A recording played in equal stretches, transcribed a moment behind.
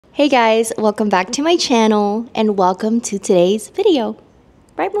Hey guys, welcome back to my channel and welcome to today's video.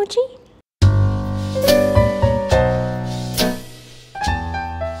 Right, Mochi?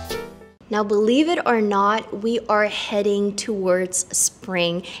 Now, believe it or not, we are heading towards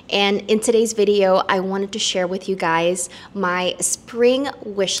spring, and in today's video, I wanted to share with you guys my spring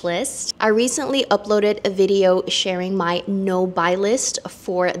wish list. I recently uploaded a video sharing my no-buy list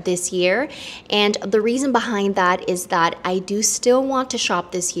for this year, and the reason behind that is that I do still want to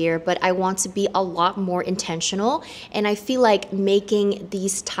shop this year, but I want to be a lot more intentional, and I feel like making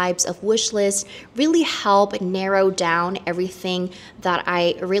these types of wish lists really help narrow down everything that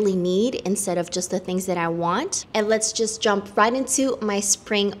I really need instead of just the things that I want. And let's just jump right into my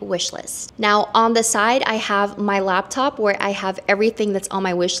spring wish list. Now on the side, I have my laptop where I have everything that's on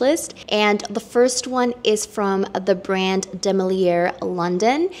my wish list. And the first one is from the brand Demellier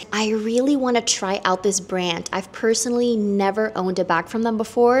London. I really want to try out this brand. I've personally never owned a bag from them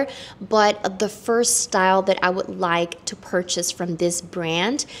before, but the first style that I would like to purchase from this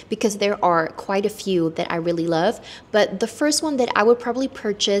brand, because there are quite a few that I really love, but the first one that I would probably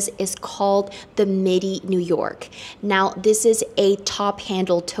purchase is called the Midi New York. Now this is a top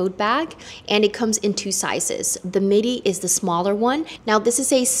handle tote bag and it comes in two sizes. The Midi is the smaller one. Now this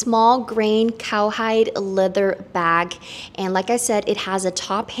is a small grain cowhide leather bag, and like I said, it has a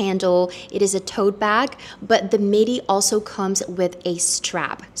top handle. It is a tote bag, but the Midi also comes with a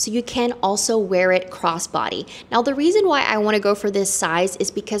strap, so you can also wear it crossbody. Now the reason why I want to go for this size is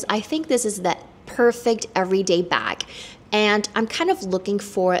because I think this is the perfect everyday bag. And I'm kind of looking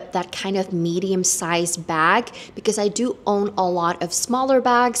for that kind of medium-sized bag because I do own a lot of smaller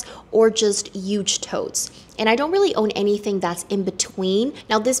bags or just huge totes. And I don't really own anything that's in between.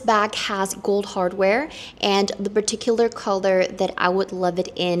 Now this bag has gold hardware, and the particular color that I would love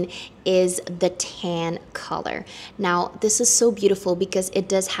it in is the tan color. Now this is so beautiful because it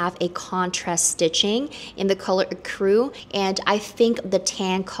does have a contrast stitching in the color ecru, and I think the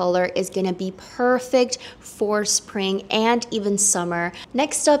tan color is gonna be perfect for spring and even summer.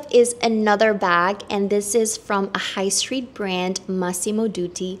 Next up is another bag, and this is from a high street brand, Massimo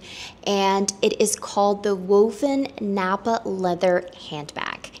Dutti, and it is called the Woven Napa Leather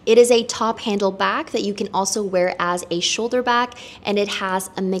Handbag. It is a top handle bag that you can also wear as a shoulder bag, and it has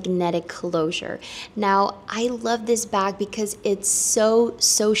a magnetic closure. Now I love this bag because it's so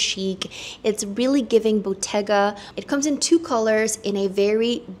chic. It's really giving Bottega. It comes in two colors, in a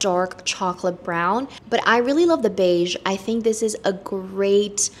very dark chocolate brown, but I really love the beige. I think this is a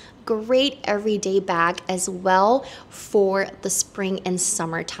great everyday bag as well for the spring and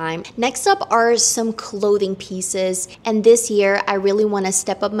summertime. Next up are some clothing pieces, and this year I really want to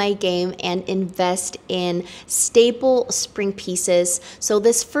step up my game and invest in staple spring pieces. So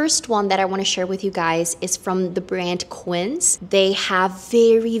this first one that I want to share with you guys is from the brand Quince. They have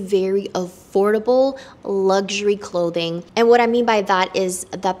very affordable luxury clothing, and what I mean by that is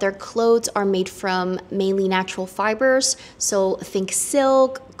that their clothes are made from mainly natural fibers, so think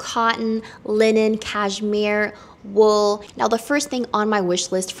silk, cotton, linen, cashmere, wool. Now the first thing on my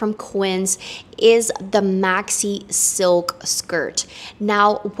wish list from Quince is the maxi silk skirt.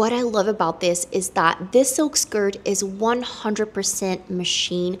 Now what I love about this is that this silk skirt is 100%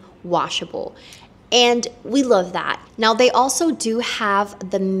 machine washable, and we love that. Now they also do have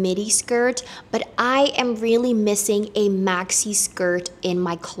the midi skirt, but I am really missing a maxi skirt in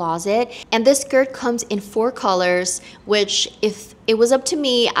my closet. And this skirt comes in 4 colors, which if it was up to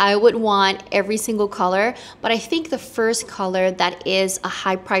me, I would want every single color, but I think the first color that is a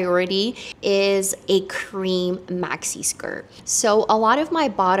high priority is a cream maxi skirt. So a lot of my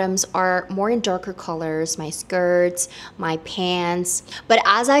bottoms are more in darker colors, my skirts, my pants, but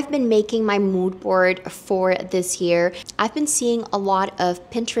as I've been making my mood board for this year, I've been seeing a lot of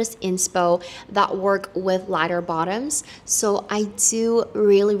Pinterest inspo that work with lighter bottoms. So I do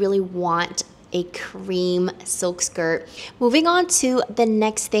really want a cream silk skirt. Moving on to the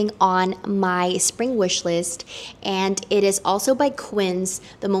next thing on my spring wish list, and it is also by Quince,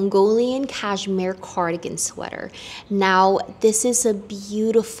 the Mongolian cashmere cardigan sweater. Now this is a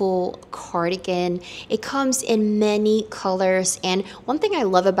beautiful cardigan. It comes in many colors, and one thing I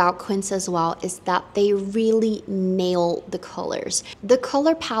love about Quince as well is that they really nail the colors. The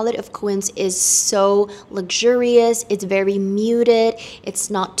color palette of Quince is so luxurious. It's very muted. It's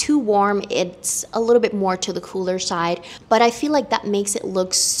not too warm. It it's a little bit more to the cooler side, but I feel like that makes it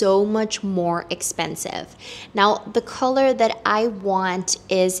look so much more expensive. Now, the color that I want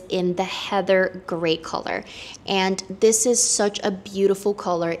is in the heather gray color, and this is such a beautiful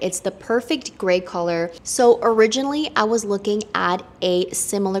color. It's the perfect gray color. So originally I was looking at a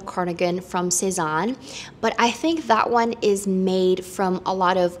similar cardigan from Sézane, but I think that one is made from a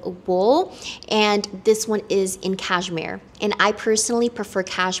lot of wool, and this one is in cashmere. And I personally prefer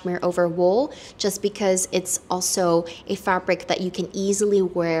cashmere over wool just because it's also a fabric that you can easily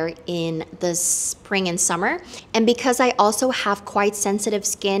wear in the spring and summer. And because I also have quite sensitive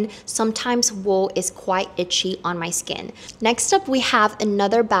skin, sometimes wool is quite itchy on my skin. Next up, we have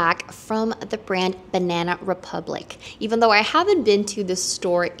another bag from the brand Banana Republic. Even though I haven't been to the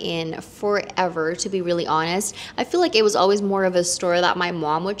store in forever, to be really honest, I feel like it was always more of a store that my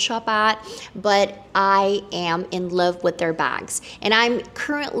mom would shop at, but I am in love with their bags. And I'm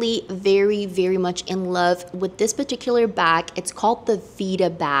currently very much in love with this particular bag. It's called the Vida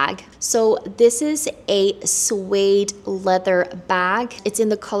bag. So this is a suede leather bag. It's in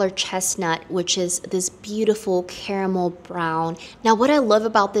the color chestnut, which is this beautiful caramel brown. Now, what I love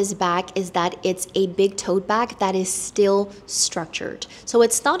about this bag is that it's a big tote bag that is still structured. So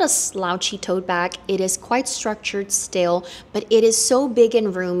it's not a slouchy tote bag. It is quite structured still, but it is so big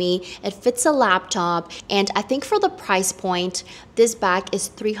and roomy. It fits a laptop, and I think for the price point, this bag is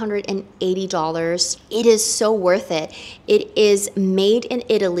 $380. It is so worth it. It is made in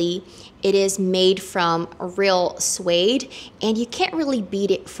Italy. It is made from real suede, and you can't really beat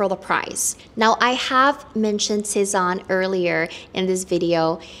it for the price. Now, I have mentioned Sézane earlier in this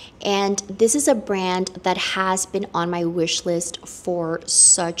video, and this is a brand that has been on my wish list for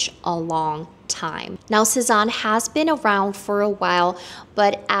such a long time. Now, Sézane has been around for a while,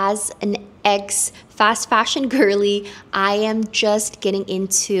 but as an ex-fast fashion girly, I am just getting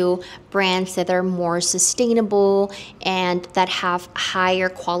into brands that are more sustainable and that have higher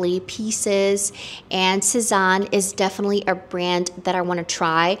quality pieces, and Sézane is definitely a brand that I want to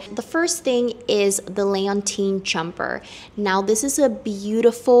try. The first thing is the Léontine jumper. Now, this is a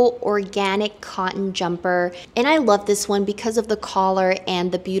beautiful organic cotton jumper, and I love this one because of the collar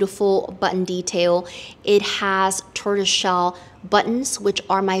and the beautiful button detail. It has tortoiseshell buttons, which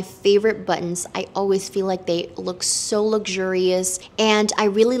are my favorite buttons. I always feel like they look so luxurious, and I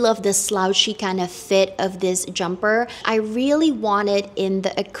really love the slouchy kind of fit of this jumper. I really want it in the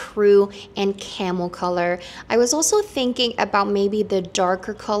ecru and camel color. I was also thinking about maybe the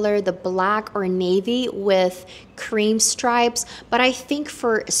darker color, the black or navy with cream stripes, but I think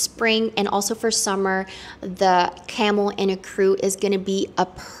for spring and also for summer, the camel and ecru is going to be a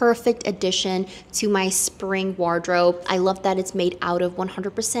perfect addition to my spring wardrobe. I love that it's made out of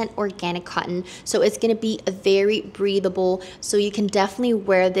 100% organic cotton, so it's going to be very breathable, so you can definitely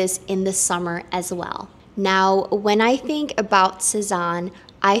wear this in the summer as well. Now, when I think about Sézane,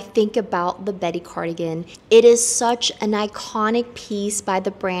 I think about the Betty cardigan. It is such an iconic piece by the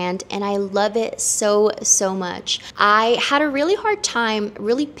brand, and I love it so much. I had a really hard time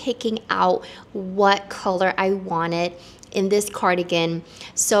really picking out what color I wanted in this cardigan,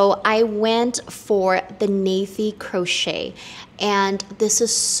 so I went for the navy crochet, and this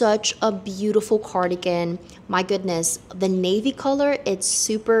is such a beautiful cardigan. My goodness, the navy color, it's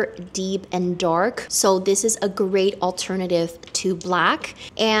super deep and dark, so this is a great alternative to black,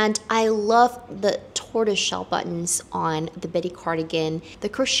 and I love the tortoiseshell buttons on the Betty cardigan. The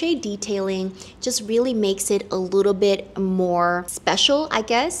crochet detailing just really makes it a little bit more special, I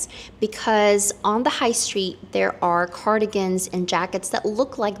guess, because on the high street there are cardigans and jackets that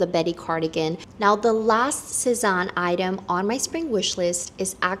look like the Betty cardigan. Now, the last Sézane item on my spring wish list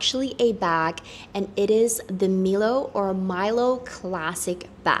is actually a bag, and it is the Milo or Milo classic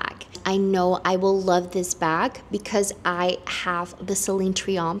bag. I know I will love this bag because I have the Celine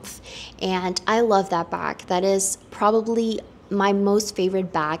Triomphe, and I love that bag. That is probably my most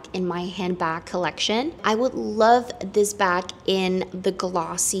favorite bag in my handbag collection. I would love this bag in the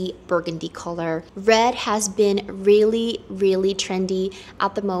glossy burgundy color. Red has been really trendy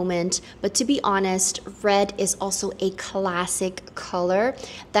at the moment, but to be honest, red is also a classic color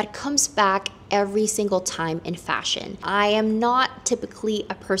that comes back every single time in fashion. I am not typically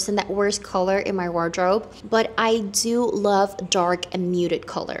a person that wears color in my wardrobe, but I do love dark and muted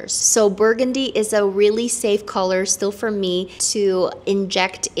colors. So burgundy is a really safe color still for me to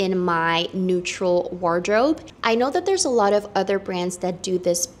inject in my neutral wardrobe. I know that there's a lot of other brands that do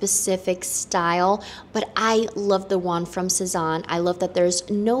this specific style, but I love the one from Sézane. I love that there's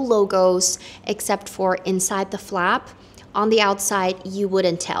no logos except for inside the flap, on the outside, you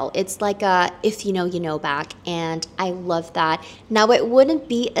wouldn't tell. It's like a if you know, you know bag, and I love that. Now, it wouldn't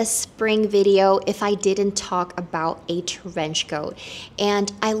be a spring video if I didn't talk about a trench coat,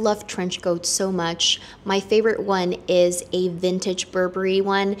 and I love trench coats so much. My favorite one is a vintage Burberry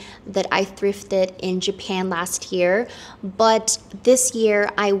one that I thrifted in Japan last year, but this year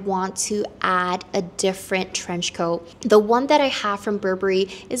I want to add a different trench coat. The one that I have from Burberry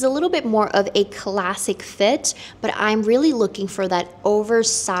is a little bit more of a classic fit, but I'm really looking for that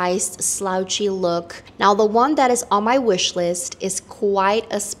oversized slouchy look. Now, the one that is on my wish list is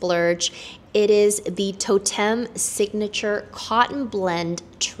quite a splurge. It is the Toteme Signature Cotton Blend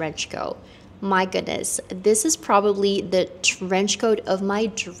Trench Coat. My goodness, this is probably the trench coat of my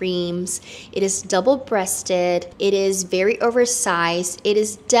dreams. It is double-breasted. It is very oversized. It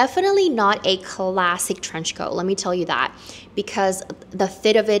is definitely not a classic trench coat, let me tell you that, because the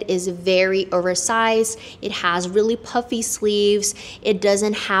fit of it is very oversized. It has really puffy sleeves. It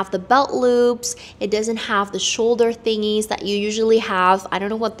doesn't have the belt loops. It doesn't have the shoulder thingies that you usually have. I don't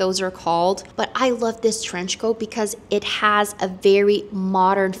know what those are called, but I love this trench coat because it has a very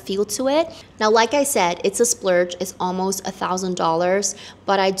modern feel to it. Now, like I said, it's a splurge. It's almost $1,000,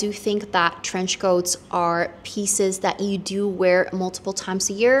 but I do think that trench coats are pieces that you do wear multiple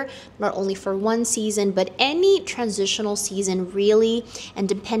times a year, not only for one season, but any transitional season really. And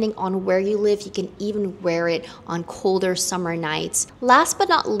depending on where you live, you can even wear it on colder summer nights. Last but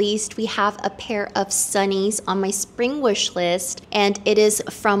not least, we have a pair of sunnies on my spring wish list, and it is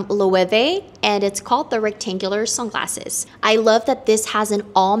from Loewe, and it's called the rectangular sunglasses. I love that this has an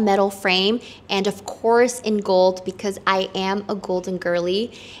all metal frame, and of course in gold because I am a golden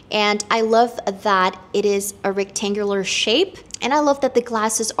girly, and I love that it is a rectangular shape, and I love that the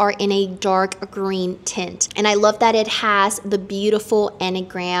glasses are in a dark green tint, and I love that it has the beautiful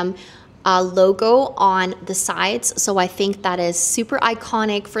anagram logo on the sides. So I think that is super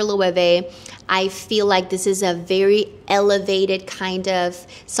iconic for Loewe. I feel like this is a very elevated kind of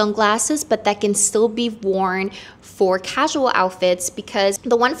sunglasses, but that can still be worn for casual outfits, because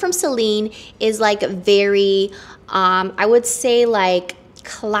the one from Celine is like very, I would say like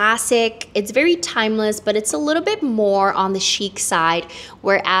classic. It's very timeless, but it's a little bit more on the chic side,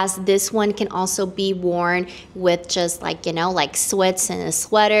 whereas this one can also be worn with just like, you know, like sweats and a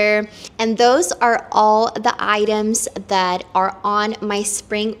sweater. And those are all the items that are on my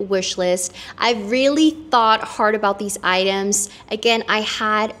spring wish list. I really thought hard about these items. Again, I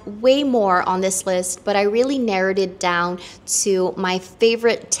had way more on this list, but I really narrowed it down to my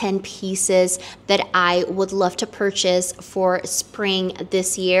favorite 10 pieces that I would love to purchase for spring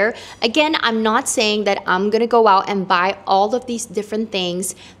this year. Again, I'm not saying that I'm gonna go out and buy all of these different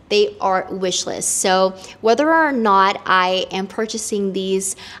things. They are wish lists. So whether or not I am purchasing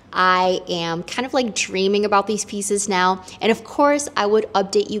these, I am kind of like dreaming about these pieces now. And of course, I would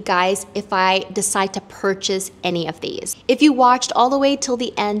update you guys if I decide to purchase any of these. If you watched all the way till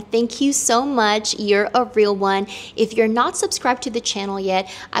the end, thank you so much. You're a real one. If you're not subscribed to the channel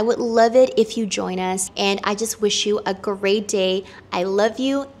yet, I would love it if you join us. And I just wish you a great day. I love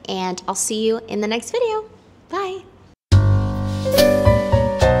you, and I'll see you in the next video.